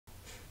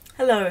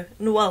Hello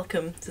and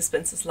welcome to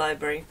Spencer's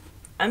Library.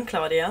 I'm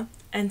Claudia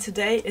and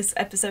today is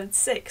episode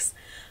 6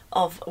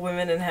 of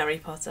Women in Harry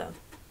Potter.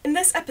 In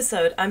this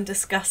episode I'm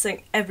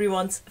discussing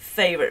everyone's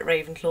favourite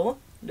Ravenclaw,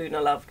 Luna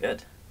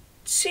Lovegood.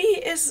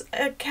 She is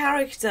a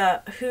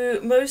character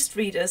who most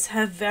readers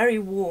have very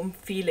warm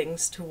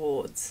feelings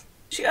towards.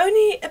 She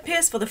only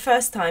appears for the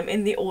first time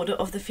in the Order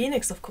of the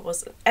Phoenix, of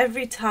course.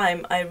 Every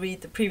time I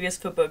read the previous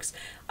 4 books,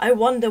 I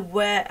wonder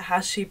where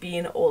has she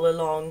been all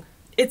along.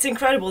 It's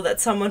incredible that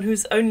someone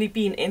who's only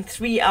been in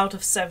 3 out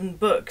of 7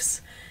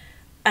 books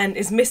and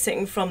is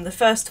missing from the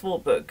first 4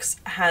 books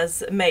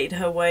has made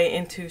her way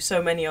into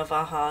so many of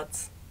our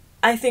hearts.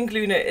 I think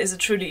Luna is a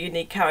truly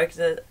unique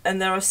character,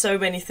 and there are so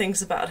many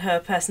things about her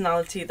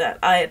personality that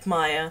I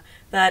admire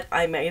that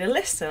I made a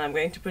list and I'm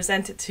going to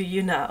present it to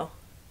you now.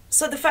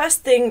 So the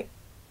first thing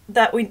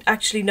that we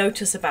actually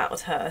notice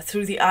about her,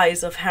 through the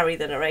eyes of Harry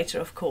the narrator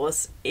of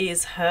course,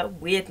 is her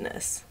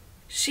weirdness.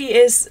 She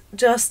is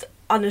just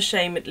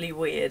unashamedly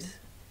weird.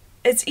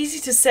 It's easy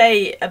to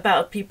say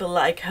about people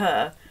like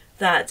her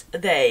that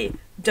they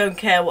don't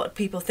care what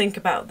people think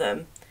about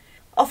them.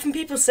 Often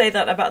people say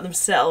that about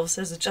themselves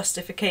as a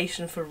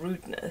justification for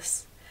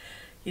rudeness.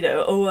 You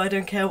know, oh, I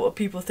don't care what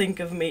people think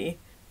of me.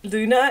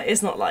 Luna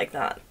is not like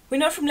that. We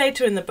know from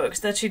later in the books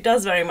that she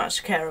does very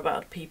much care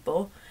about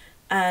people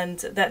and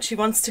that she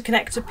wants to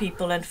connect to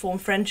people and form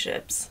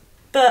friendships.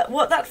 But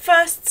what that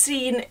first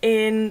scene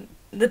in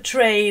the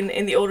train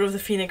in the Order of the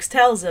Phoenix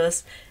tells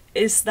us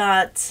is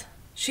that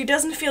she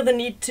doesn't feel the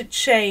need to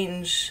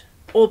change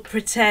or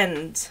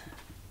pretend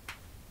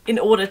in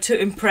order to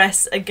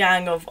impress a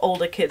gang of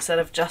older kids that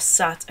have just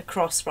sat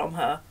across from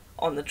her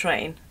on the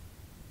train.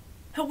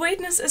 Her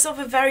weirdness is of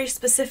a very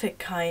specific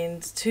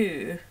kind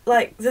too.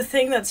 Like, the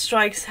thing that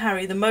strikes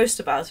Harry the most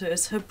about her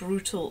is her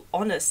brutal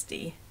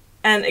honesty.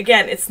 And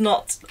again, it's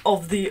not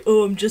of the,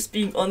 oh, I'm just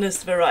being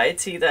honest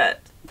variety that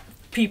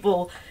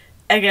people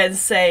again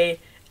say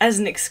as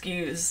an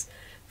excuse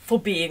for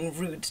being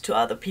rude to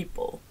other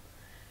people.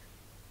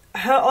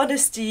 Her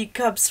honesty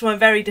comes from a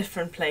very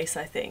different place,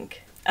 I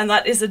think, and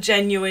that is a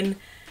genuine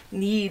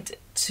need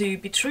to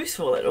be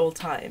truthful at all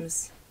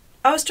times.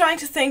 I was trying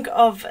to think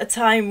of a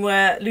time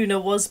where Luna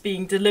was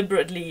being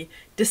deliberately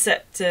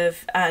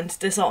deceptive and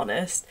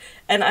dishonest,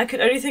 and I could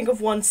only think of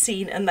one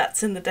scene, and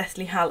that's in the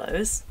Deathly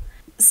Hallows.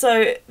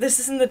 So this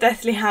is in the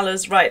Deathly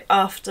Hallows right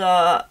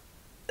after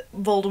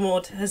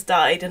Voldemort has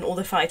died and all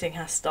the fighting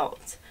has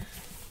stopped.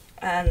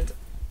 And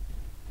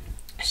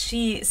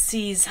she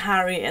sees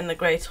Harry in the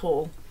Great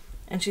Hall,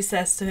 and she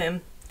says to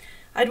him,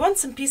 "I'd want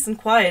some peace and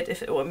quiet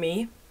if it were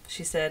me,"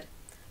 she said.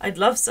 "I'd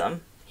love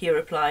some," he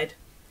replied.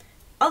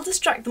 "I'll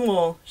distract them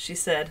all," she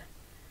said.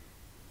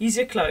 "Use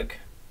your cloak."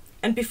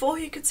 And before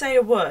he could say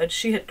a word,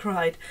 she had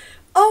cried,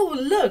 "Oh,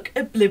 look,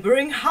 a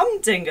blibbering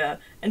humdinger,"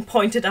 and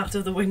pointed out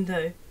of the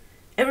window.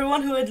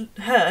 Everyone who had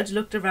heard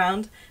looked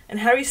around, and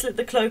Harry slid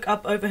the cloak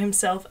up over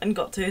himself and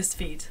got to his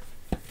feet.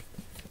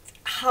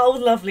 How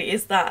lovely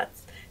is that?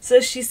 So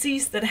she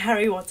sees that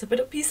Harry wants a bit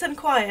of peace and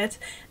quiet,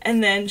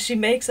 and then she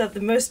makes up the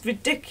most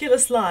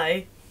ridiculous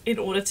lie in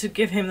order to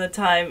give him the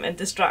time and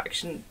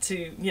distraction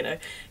to,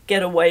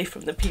 get away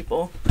from the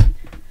people.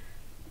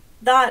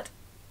 That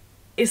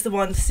is the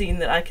one scene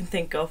that I can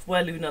think of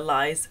where Luna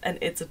lies, and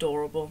it's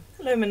adorable.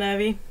 Hello,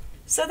 Minerva.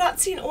 So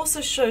that scene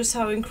also shows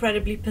how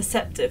incredibly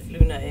perceptive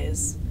Luna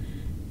is.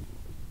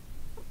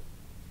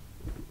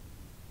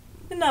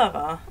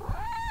 Minerva.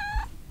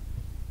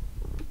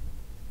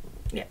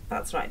 Yeah,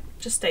 that's right.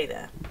 Just stay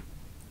there.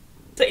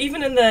 So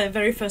even in the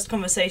very first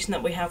conversation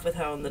that we have with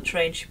her on the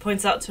train, she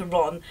points out to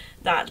Ron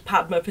that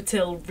Padma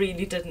Patil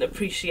really didn't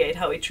appreciate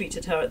how he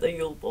treated her at the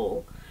Yule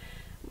Ball.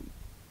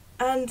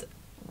 And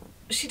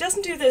she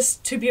doesn't do this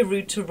to be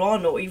rude to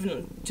Ron or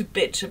even to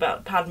bitch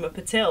about Padma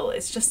Patil.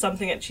 It's just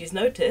something that she's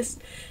noticed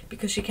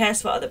because she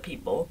cares for other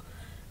people.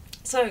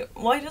 So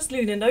why does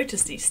Luna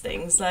notice these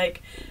things?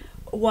 Like,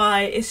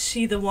 why is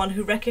she the one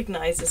who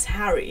recognises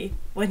Harry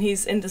when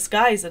he's in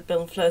disguise at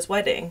Bill and Fleur's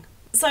wedding?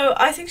 So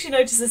I think she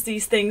notices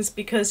these things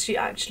because she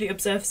actually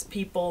observes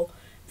people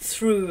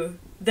through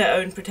their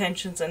own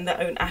pretensions and their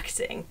own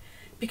acting,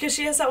 because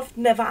she herself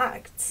never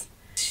acts.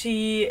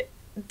 She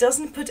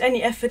doesn't put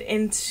any effort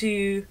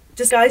into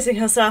disguising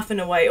herself in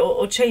a way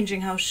or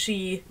changing how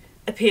she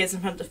appears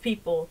in front of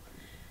people.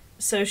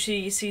 So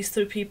she sees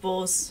through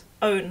people's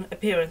own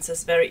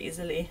appearances very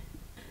easily.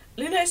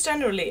 Luna is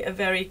generally a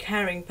very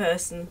caring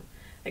person.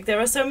 Like, there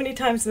are so many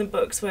times in the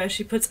books where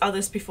she puts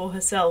others before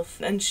herself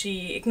and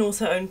she ignores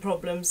her own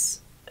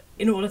problems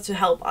in order to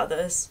help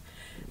others.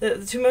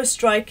 The 2 most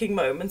striking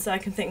moments I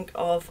can think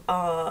of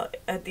are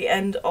at the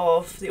end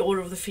of the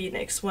Order of the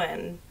Phoenix,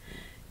 when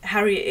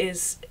Harry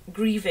is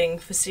grieving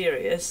for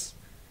Sirius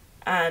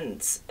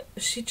and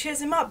she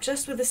cheers him up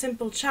just with a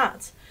simple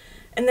chat.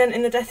 And then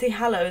in the Deathly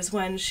Hallows,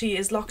 when she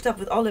is locked up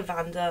with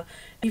Ollivander,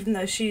 even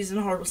though she's in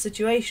a horrible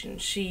situation,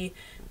 she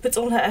puts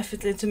all her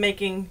effort into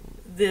making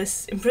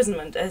this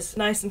imprisonment as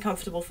nice and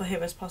comfortable for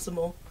him as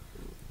possible.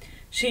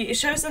 She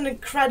shows an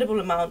incredible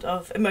amount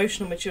of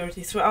emotional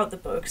maturity throughout the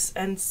books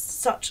and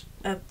such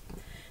a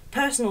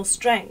personal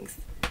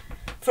strength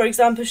For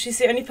example, she's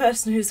the only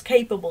person who's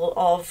capable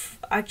of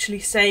actually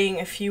saying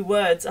a few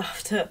words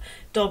after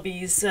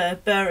Dobby's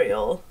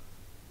burial,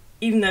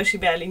 even though she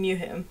barely knew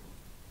him.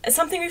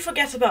 Something we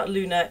forget about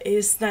Luna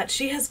is that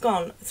she has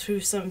gone through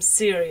some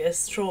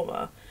serious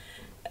trauma.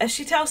 As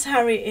she tells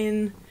Harry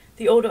in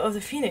The Order of the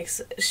Phoenix,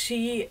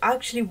 she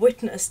actually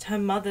witnessed her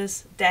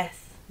mother's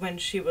death when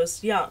she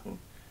was young.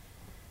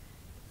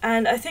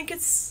 And I think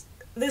it's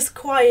this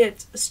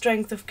quiet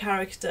strength of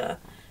character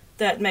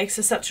that makes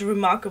her such a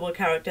remarkable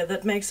character,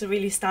 that makes her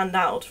really stand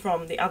out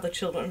from the other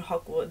children in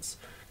Hogwarts.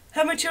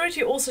 Her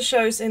maturity also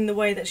shows in the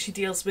way that she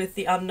deals with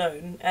the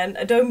unknown, and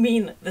I don't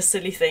mean the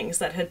silly things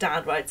that her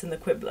dad writes in the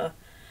Quibbler,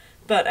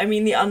 but I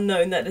mean the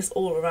unknown that is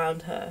all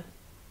around her.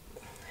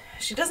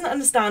 She doesn't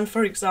understand,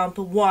 for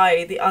example,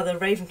 why the other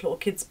Ravenclaw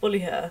kids bully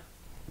her.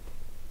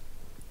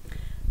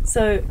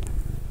 So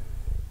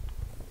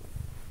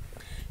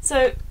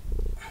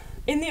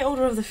in The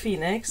Order of the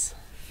Phoenix,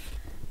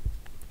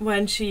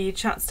 when she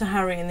chats to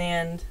Harry in the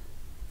end,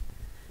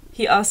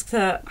 he asks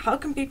her, "How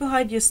can people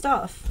hide your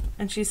stuff?"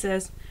 And she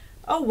says,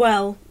 "Oh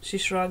well," she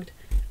shrugged,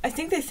 "I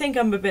think they think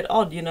I'm a bit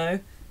odd, you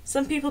know.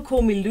 Some people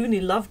call me Loony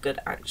Lovegood,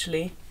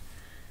 actually."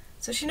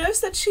 So she knows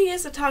that she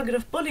is a target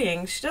of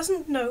bullying. She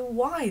doesn't know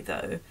why,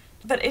 though.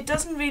 But it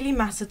doesn't really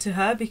matter to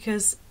her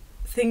because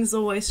things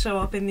always show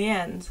up in the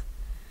end.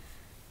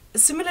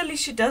 Similarly,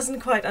 she doesn't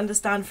quite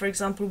understand, for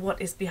example,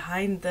 what is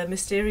behind the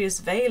mysterious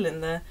veil in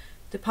the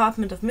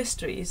Department of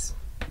Mysteries.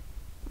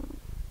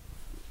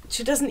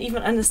 She doesn't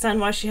even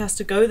understand why she has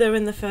to go there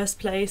in the first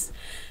place.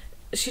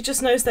 She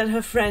just knows that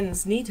her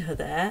friends need her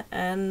there,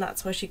 and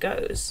that's why she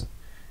goes.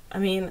 I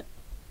mean,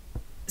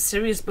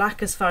 Sirius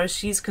Black, as far as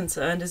she's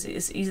concerned,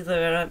 is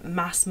either a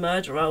mass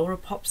murderer or a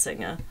pop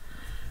singer.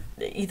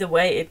 Either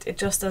way, it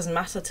just doesn't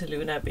matter to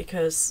Luna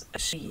because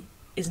she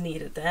is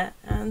needed there,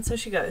 and so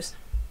she goes.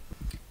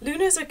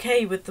 Luna's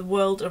okay with the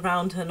world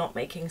around her not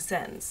making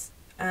sense,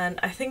 and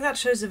I think that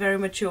shows a very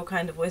mature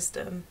kind of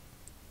wisdom.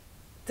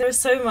 There is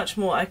so much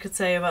more I could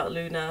say about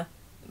Luna,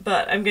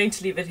 but I'm going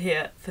to leave it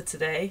here for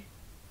today.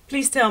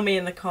 Please tell me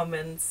in the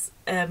comments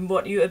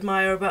what you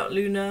admire about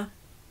Luna,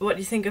 what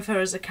you think of her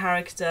as a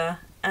character,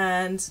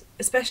 and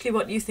especially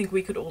what you think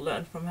we could all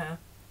learn from her.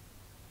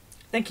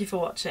 Thank you for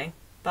watching.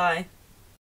 Bye.